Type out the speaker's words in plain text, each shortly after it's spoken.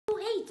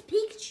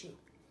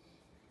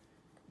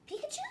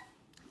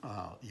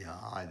Yeah,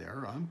 hi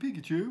there. I'm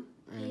Pikachu,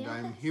 and Yes.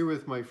 I'm here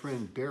with my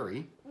friend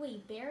Barry.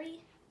 Wait, Barry?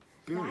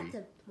 Barry.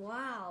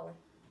 Wow.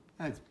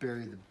 That's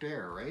Barry the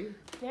bear, right?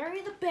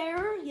 Barry the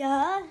bear,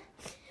 yeah.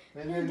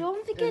 And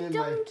don't forget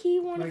Donkey,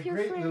 one of your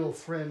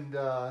friends.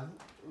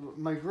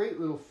 My great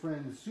little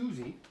friend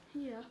Susie.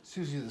 Yeah.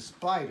 Susie the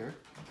spider.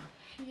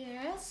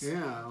 Yes.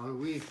 Yeah,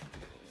 we.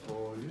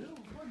 Oh yeah.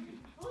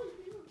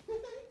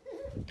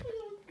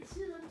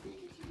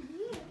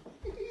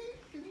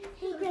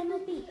 Hey, Grandma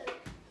B.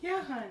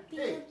 Yeah, hon. Be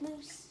Hey. a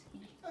moose.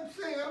 I'm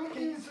saying I'm gonna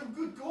give you some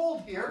good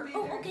gold here.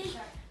 Oh, okay.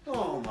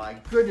 Oh my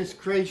goodness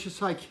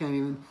gracious! I can't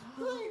even.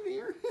 Hi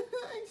there.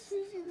 I'm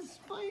Susie the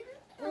spider.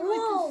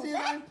 Whoa, I like to sit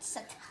on. that's a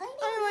tiny.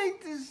 I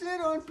like to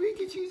sit on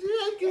Pikachu's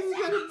head because Is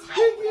he's got that a a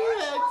big head.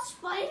 tarantula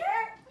spider?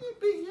 A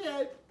big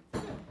head.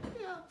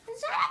 Yeah.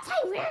 Is that a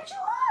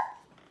tarantula?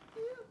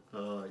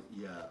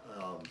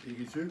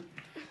 Pikachu?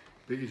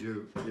 Pikachu,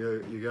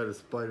 you got a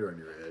spider on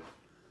your head.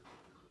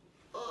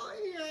 Oh,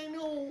 yeah, I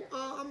know.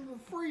 I'm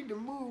afraid to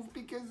move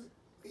because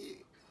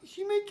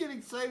she may get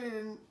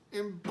excited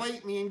and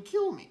bite me and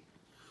kill me.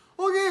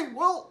 Okay,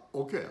 well,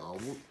 okay, I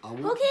will. I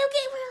will-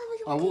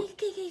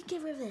 Okay,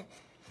 get rid of it.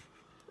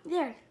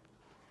 There.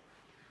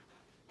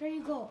 There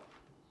you go.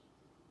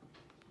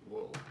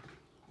 Whoa,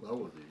 that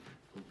was easy.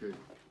 Okay.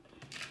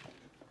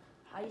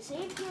 I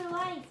saved your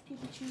life,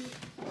 Pikachu.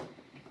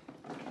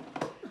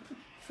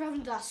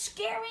 From the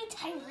scary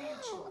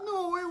tarantula.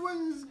 No, it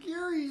wasn't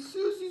scary.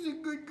 Susie's a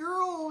good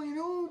girl, you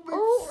know, but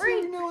Oh,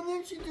 every right. now and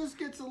then she just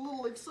gets a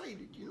little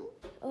excited, you know?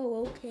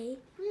 Oh, okay.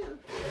 Yeah.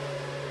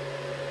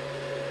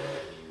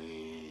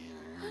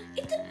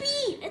 It's a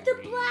bee! It's a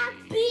black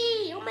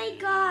bee! Oh my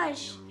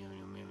gosh!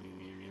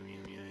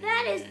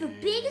 That is the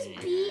biggest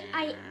bee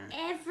I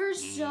ever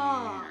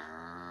saw.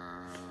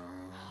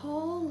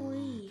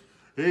 Holy.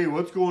 Hey,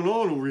 what's going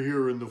on over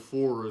here in the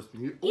forest?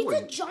 It's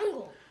a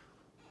jungle.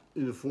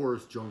 In the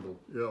forest jungle,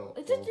 yeah.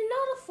 It's not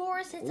a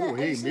forest, it's Oh,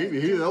 hey,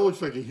 maybe, hey, that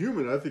looks like a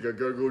human. I think I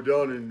gotta go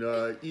down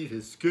and eat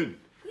his skin.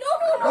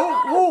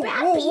 No,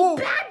 bad bee,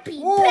 bad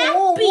bee.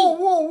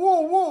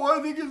 Whoa,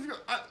 I think it's,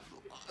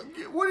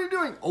 what are you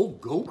doing? Oh,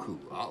 Goku.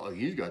 Oh,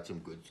 he's got some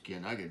good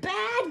skin. I can.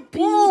 Bad bee,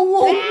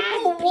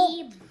 Whoa.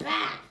 bee,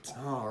 bat.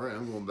 All right,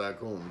 I'm going back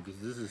home because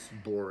this is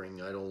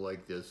boring. I don't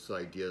like this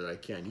idea that I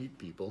can't eat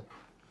people.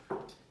 There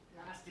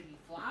has to be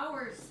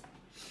flowers.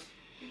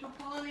 You can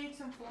pollinate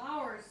some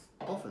flowers.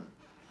 Puffin.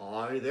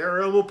 Hi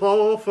there, I'm a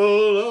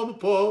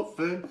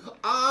puffin.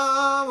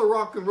 I'm a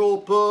rock and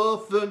roll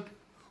puffin.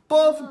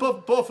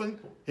 Puffin.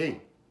 Hey,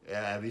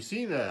 have you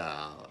seen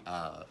a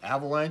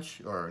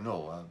avalanche or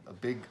no, a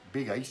big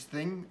ice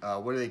thing?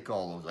 What do they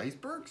call those,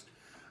 icebergs?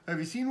 Have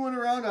you seen one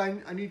around?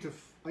 I need to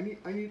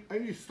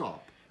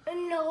stop.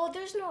 No,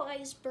 there's no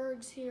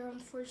icebergs here,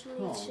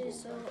 unfortunately. It's Oh,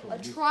 just well, a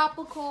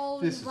tropical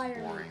This is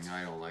environment. boring.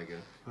 I don't like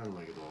it. I don't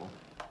like it at all.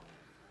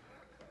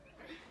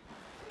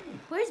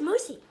 Where's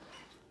Moosey?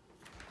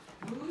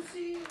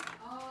 Lucy,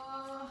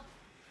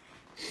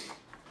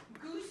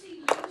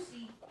 Goosey.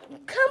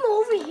 Come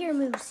over here,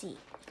 Moosey.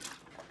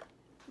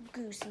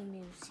 Goosey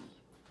Moosey.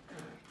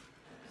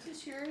 Is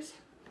this yours?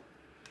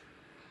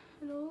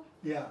 Hello?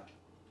 Yeah.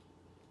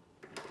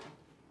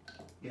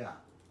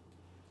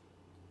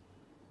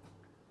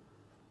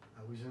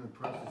 I was in the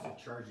process of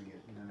charging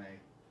it, and then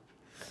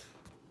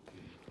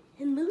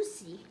And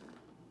Moosey.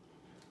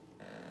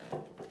 Hey,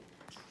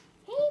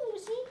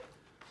 Moosey.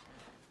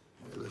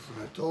 Listen,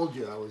 I told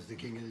you I was the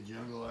king of the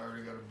jungle. I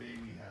already got a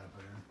baby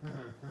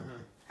happening.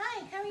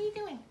 Hi, how are you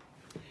doing?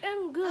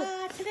 I'm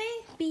good. Today?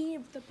 Be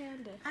the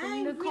panda. I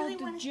I'm gonna call really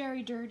the wanna-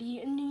 Jerry Dirty,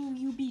 and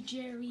you be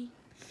Jerry.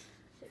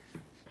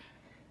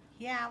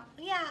 Yeah.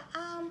 Yeah.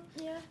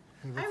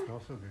 Hey, what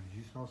smells so good? Did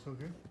you smell so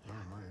good? Oh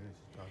my goodness,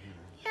 it's talking to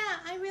Yeah,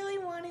 I really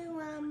want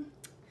to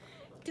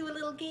do a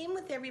little game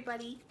with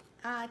everybody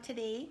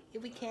today,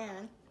 if we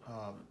can.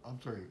 I'm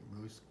sorry,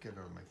 Moose, get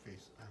out of my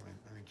face. I'm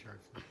in charge.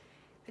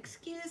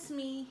 Excuse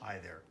me. Hi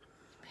there.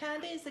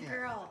 Panda is a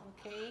girl,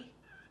 okay?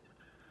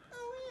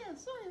 Oh yeah,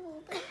 sorry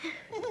about that.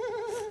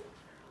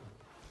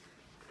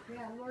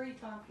 Yeah, Lori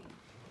talking.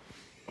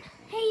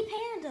 Hey,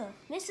 Panda.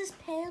 Mrs.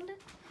 Panda.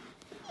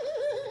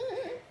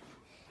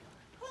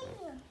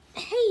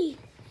 Hey,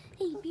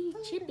 be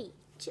Chippy.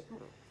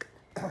 Chipmunk.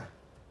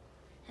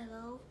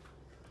 Hello.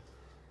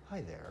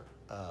 Hi there.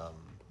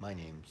 My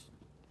name's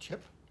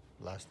Chip.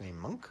 Last name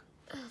Monk.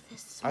 Oh,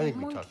 this I think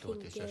we monkey talked about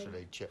this game.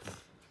 yesterday, Chip.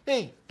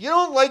 Hey, you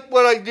don't like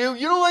what I do.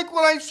 You don't like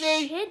what I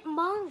say.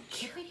 Chipmunk.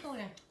 Chippy, go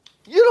down.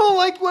 You don't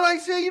like what I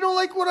say. You don't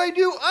like what I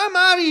do. I'm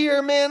out of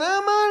here, man.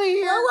 I'm out of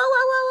here. Whoa.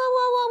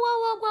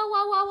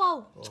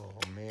 Oh,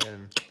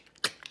 man.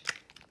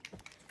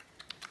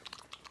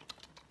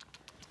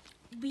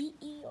 Be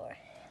Eeyore.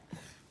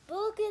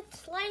 Look,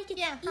 it's like it's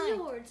Yeah, hi.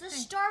 Eeyore. It's the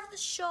star of the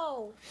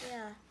show.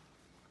 Yeah.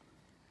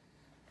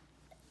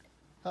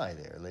 Hi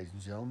there, ladies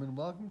and gentlemen.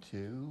 Welcome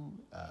to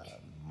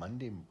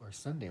Monday or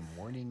Sunday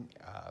morning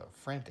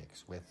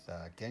frantics with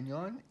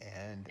Kenyon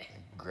and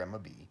Grandma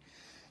B.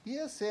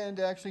 Yes, and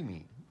actually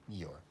me,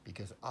 Eeyore,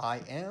 because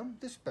I am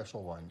the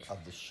special one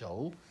of the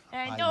show.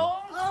 And I'm-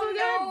 don't Oh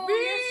forget no, me.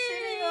 you're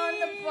sitting on on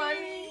the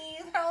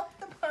bunnies. Help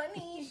the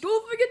bunnies.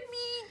 Don't forget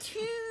me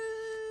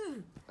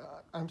too.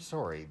 I'm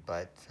sorry,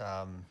 but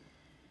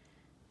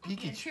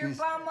Get your Pikachu's.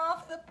 bum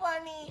off the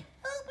bunny.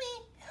 Help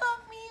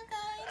me, you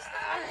guys.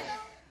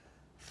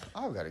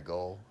 I've got to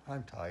go.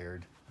 I'm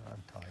tired.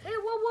 Hey,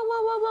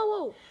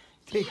 whoa.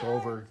 Take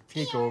over,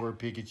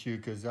 Pikachu,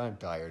 because I'm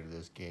tired of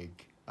this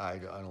cake. I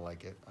don't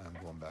like it. I'm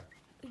going back.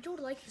 You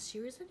don't like the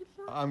series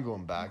anymore? I'm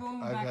going back.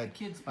 I'm going back to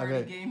kids' I've party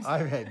had, games.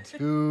 I've had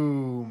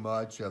too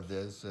much of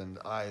this, and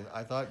I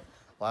thought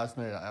last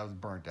night I was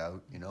burnt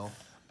out, you know.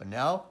 But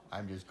now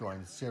I'm just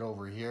going to sit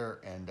over here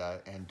and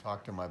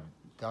talk to my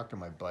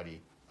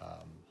buddy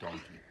Donkey.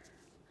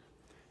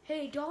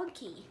 Hey,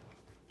 Donkey.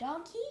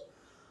 Donkey?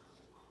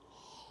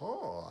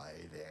 Hi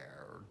there.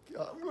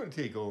 I'm going to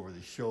take over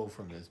the show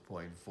from this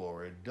point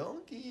forward.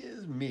 Donkey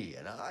is me,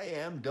 and I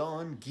am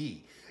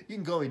Donkey. You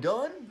can call me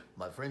Don.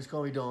 My friends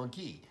call me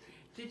Donkey.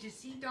 Did you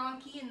see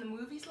Donkey in the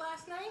movies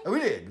last night?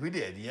 We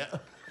did, yeah.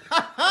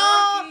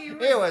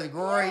 Donkey It was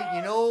great,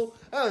 you know.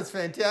 That was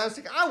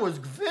fantastic. I was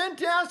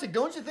fantastic.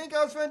 Don't you think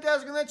I was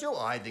fantastic in that show?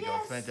 I think I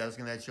was fantastic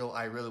in that show.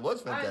 I really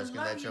was fantastic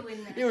in that show. You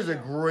It was a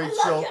great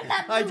I show. love you in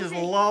that I just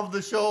movie. loved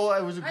the show.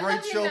 It was a I great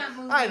love you show. in that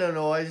movie. I don't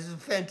know. It was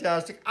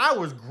fantastic. I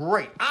was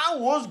great. I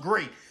was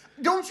great.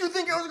 Don't you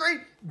think I was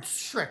great?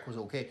 Shrek was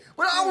okay.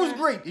 But I was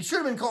great. It should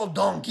have been called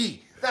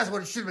Donkey. That's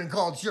what it should have been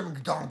called. It should have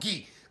been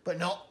Donkey. But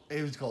no,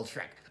 it was called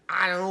Shrek.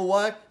 I don't know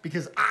why.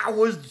 Because I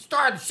was the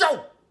star of the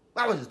show.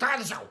 I was the star of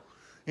the show.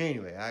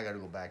 Anyway, I got to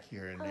go back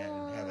here and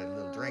have a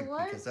little drink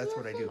because that's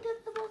what I do. What do you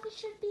think the movie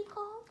should be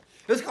called?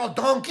 It's called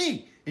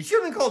Donkey. It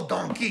should have been called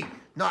Donkey,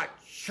 not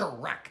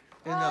Shrek.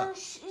 And,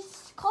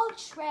 It's called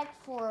Shrek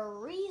for a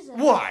reason.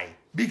 why?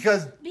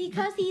 Because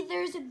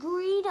There's a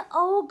green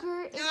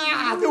ogre. In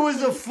the there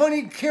was a movie.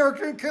 funny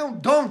character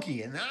called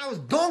Donkey, and I was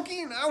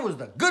Donkey, and I was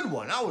the good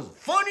one. I was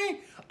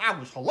funny. I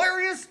was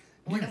hilarious.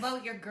 What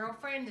about your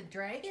girlfriend, the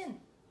dragon?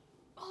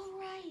 All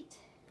right.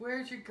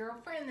 Where's your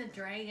girlfriend, the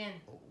dragon?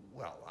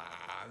 Well,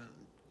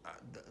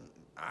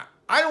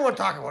 I don't want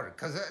to talk about it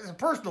because it's a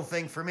personal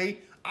thing for me.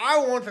 I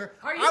want to.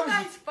 Are you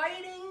guys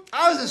fighting?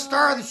 I was the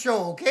star of the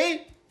show,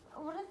 okay?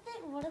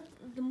 What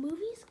if the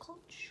movie's called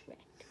Shrek?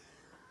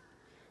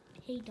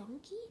 Hey,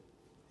 Donkey.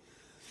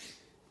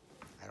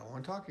 I don't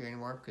want to talk to you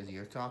anymore because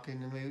you're talking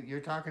to me. You're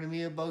talking to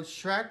me about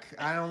Shrek.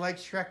 I don't like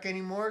Shrek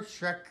anymore.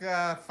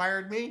 Shrek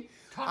fired me.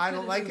 I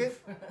don't like it.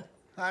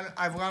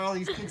 I've got all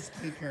these kids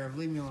to take care of.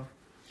 Leave me alone.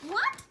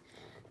 What?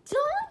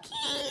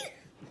 Donkey.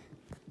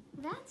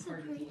 That's a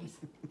great.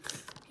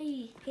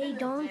 Hey, Pin the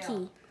Donkey.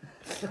 tail.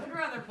 I'd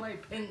rather play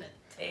pin the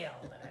tail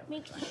than I would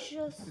Make play.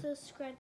 sure to subscribe.